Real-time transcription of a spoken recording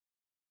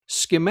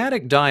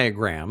Schematic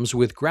diagrams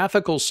with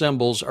graphical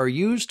symbols are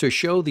used to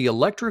show the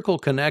electrical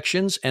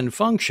connections and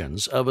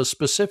functions of a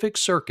specific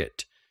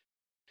circuit.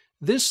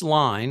 This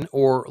line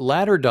or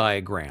ladder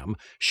diagram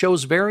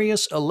shows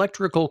various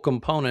electrical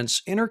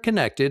components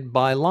interconnected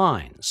by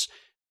lines.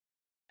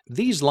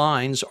 These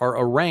lines are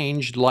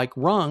arranged like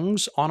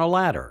rungs on a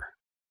ladder.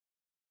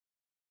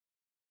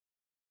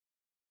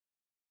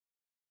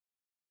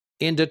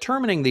 In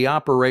determining the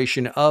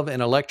operation of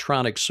an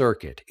electronic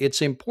circuit,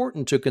 it's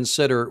important to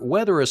consider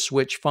whether a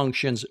switch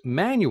functions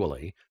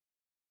manually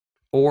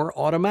or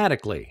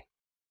automatically.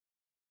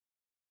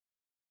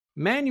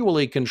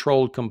 Manually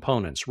controlled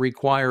components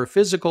require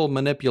physical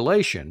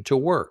manipulation to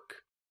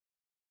work.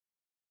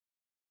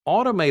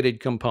 Automated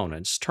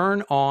components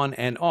turn on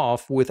and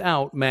off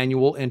without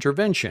manual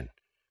intervention.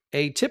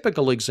 A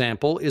typical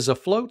example is a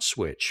float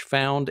switch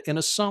found in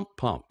a sump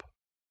pump.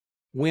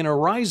 When a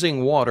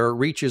rising water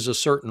reaches a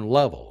certain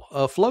level,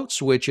 a float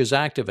switch is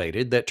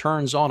activated that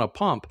turns on a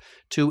pump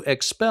to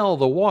expel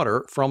the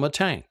water from a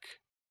tank.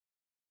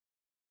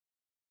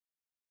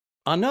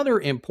 Another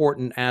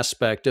important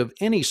aspect of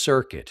any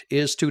circuit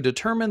is to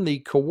determine the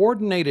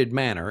coordinated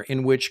manner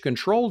in which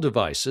control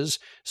devices,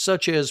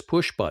 such as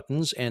push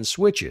buttons and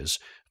switches,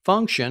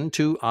 function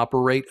to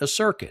operate a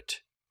circuit.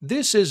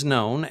 This is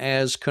known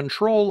as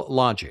control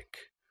logic.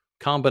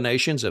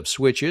 Combinations of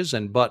switches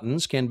and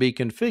buttons can be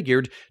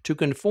configured to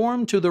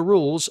conform to the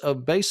rules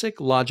of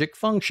basic logic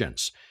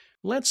functions.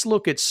 Let's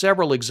look at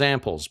several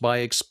examples by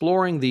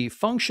exploring the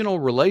functional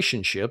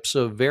relationships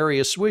of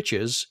various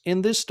switches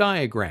in this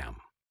diagram.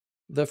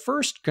 The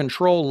first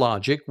control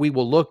logic we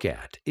will look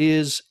at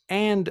is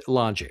AND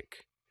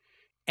logic.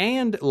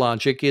 AND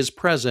logic is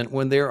present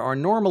when there are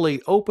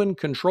normally open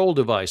control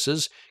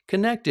devices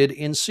connected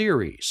in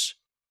series.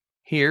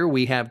 Here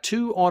we have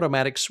two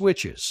automatic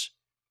switches.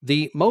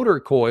 The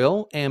motor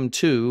coil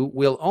M2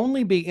 will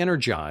only be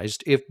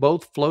energized if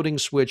both floating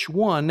switch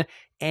 1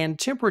 and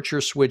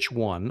temperature switch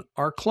 1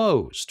 are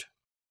closed.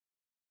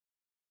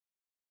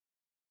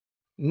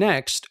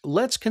 Next,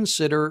 let's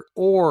consider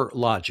OR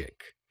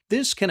logic.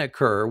 This can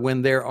occur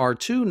when there are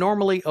two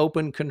normally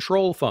open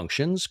control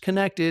functions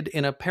connected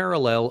in a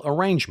parallel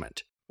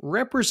arrangement,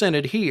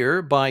 represented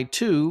here by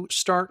two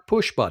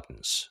start-push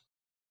buttons.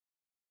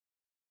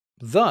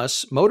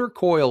 Thus, motor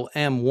coil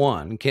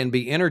M1 can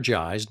be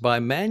energized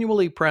by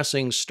manually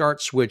pressing start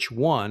switch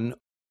 1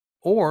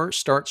 or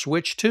start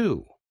switch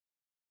 2.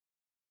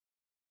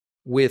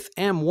 With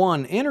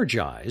M1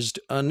 energized,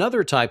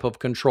 another type of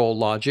control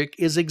logic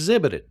is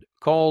exhibited,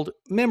 called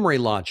memory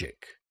logic.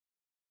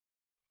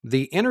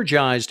 The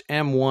energized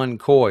M1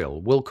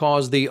 coil will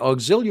cause the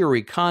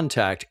auxiliary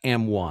contact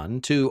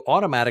M1 to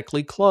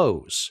automatically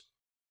close.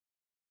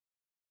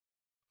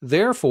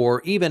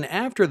 Therefore, even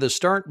after the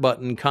start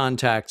button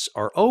contacts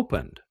are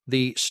opened,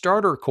 the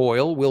starter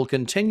coil will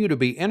continue to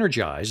be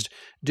energized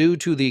due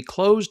to the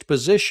closed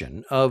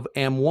position of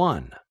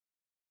M1.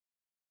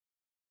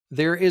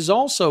 There is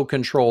also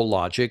control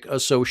logic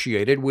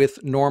associated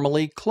with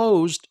normally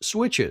closed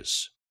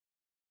switches.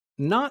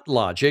 NOT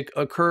logic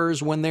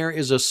occurs when there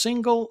is a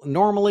single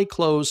normally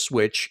closed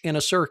switch in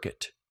a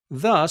circuit.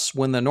 Thus,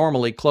 when the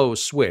normally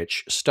closed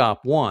switch,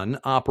 stop 1,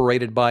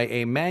 operated by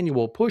a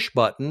manual push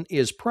button,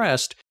 is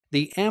pressed,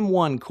 the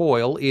M1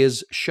 coil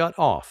is shut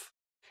off,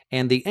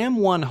 and the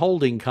M1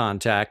 holding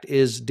contact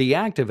is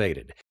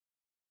deactivated.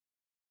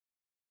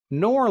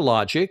 NOR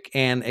logic,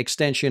 an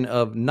extension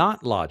of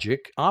NOT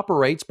logic,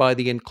 operates by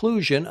the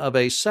inclusion of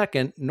a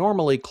second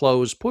normally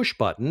closed push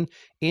button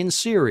in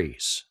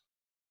series.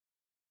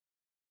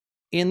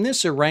 In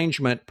this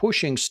arrangement,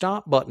 pushing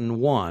stop button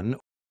 1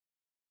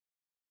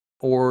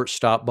 or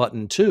stop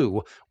button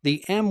 2,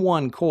 the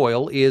M1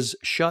 coil is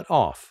shut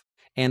off,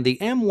 and the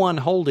M1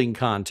 holding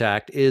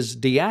contact is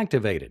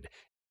deactivated.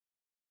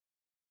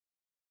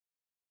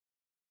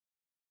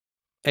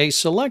 A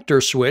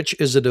selector switch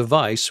is a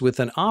device with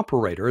an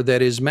operator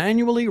that is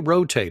manually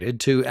rotated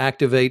to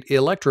activate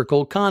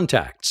electrical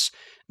contacts.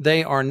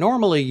 They are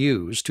normally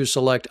used to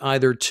select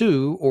either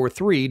 2 or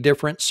 3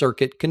 different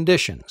circuit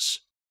conditions.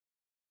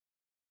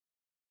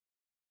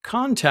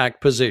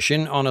 Contact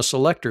position on a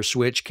selector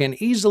switch can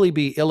easily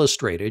be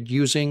illustrated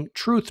using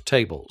truth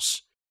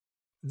tables.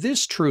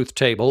 This truth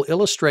table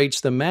illustrates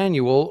the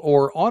manual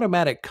or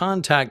automatic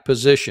contact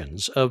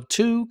positions of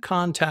 2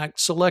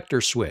 contact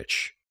selector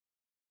switch.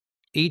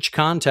 Each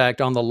contact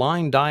on the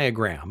line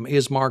diagram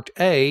is marked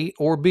A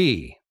or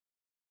B.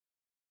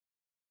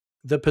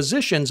 The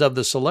positions of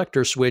the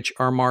selector switch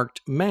are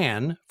marked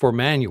MAN for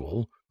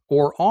manual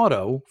or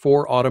Auto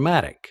for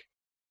automatic.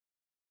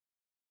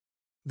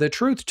 The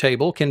truth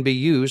table can be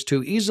used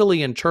to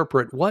easily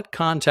interpret what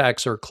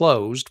contacts are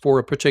closed for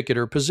a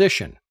particular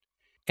position.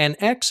 An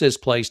X is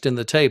placed in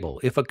the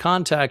table if a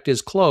contact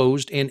is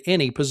closed in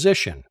any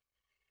position.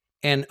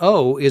 An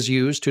O is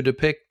used to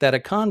depict that a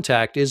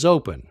contact is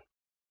open.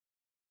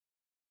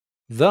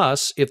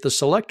 Thus, if the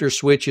selector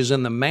switch is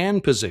in the MAN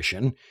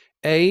position,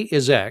 A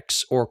is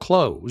X or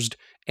closed,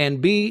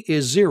 and B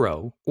is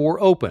 0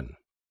 or open.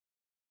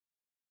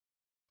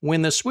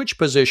 When the switch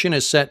position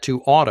is set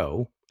to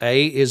auto,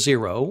 A is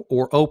 0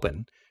 or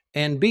open,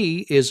 and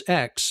B is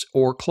X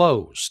or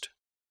closed.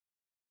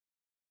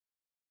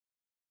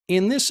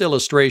 In this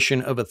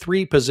illustration of a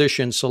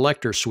three-position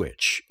selector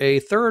switch, a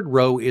third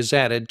row is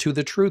added to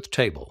the truth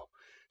table.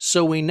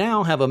 So we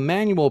now have a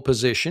manual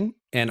position,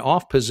 an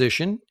off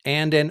position,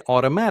 and an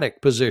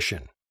automatic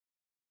position.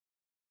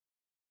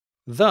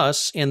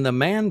 Thus, in the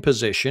man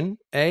position,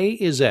 A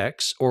is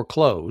X or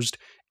closed,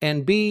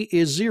 and B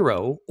is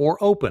 0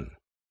 or open.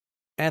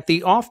 At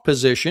the off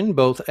position,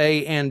 both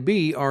A and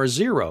B are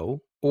 0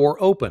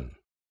 or open.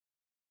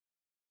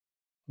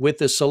 With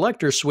the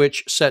selector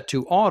switch set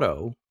to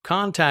auto,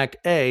 contact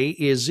A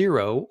is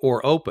 0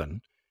 or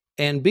open,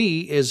 and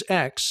B is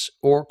X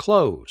or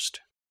closed.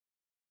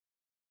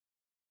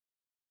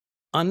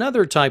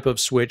 Another type of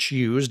switch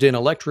used in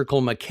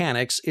electrical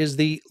mechanics is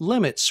the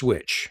limit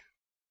switch.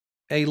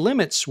 A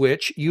limit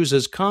switch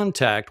uses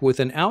contact with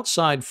an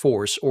outside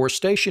force or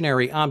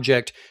stationary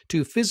object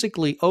to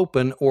physically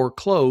open or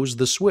close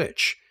the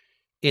switch.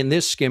 In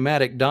this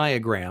schematic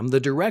diagram, the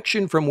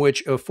direction from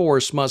which a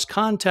force must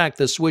contact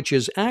the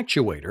switch's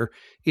actuator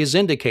is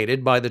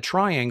indicated by the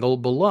triangle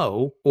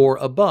below or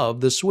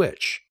above the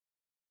switch.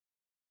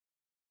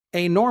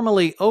 A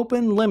normally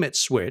open limit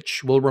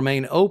switch will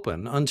remain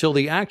open until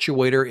the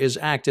actuator is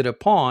acted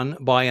upon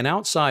by an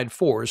outside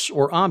force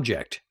or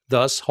object,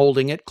 thus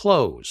holding it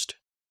closed.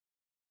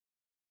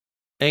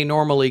 A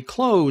normally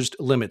closed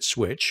limit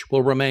switch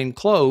will remain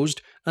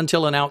closed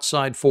until an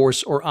outside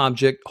force or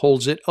object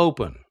holds it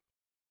open.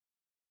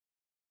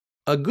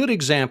 A good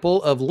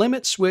example of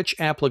limit switch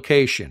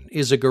application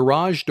is a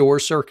garage door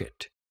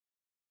circuit.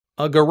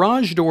 A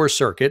garage door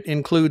circuit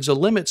includes a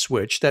limit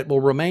switch that will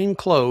remain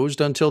closed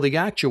until the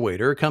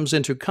actuator comes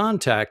into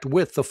contact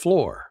with the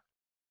floor.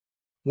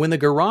 When the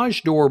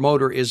garage door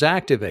motor is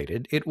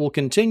activated, it will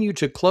continue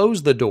to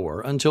close the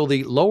door until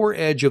the lower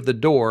edge of the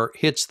door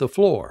hits the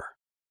floor.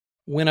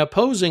 When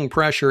opposing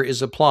pressure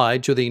is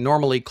applied to the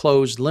normally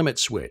closed limit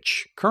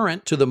switch,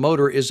 current to the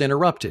motor is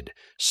interrupted,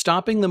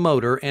 stopping the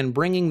motor and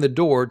bringing the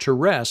door to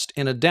rest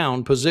in a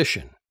down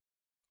position.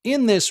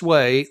 In this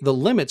way, the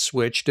limit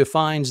switch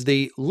defines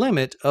the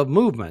limit of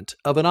movement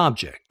of an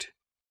object.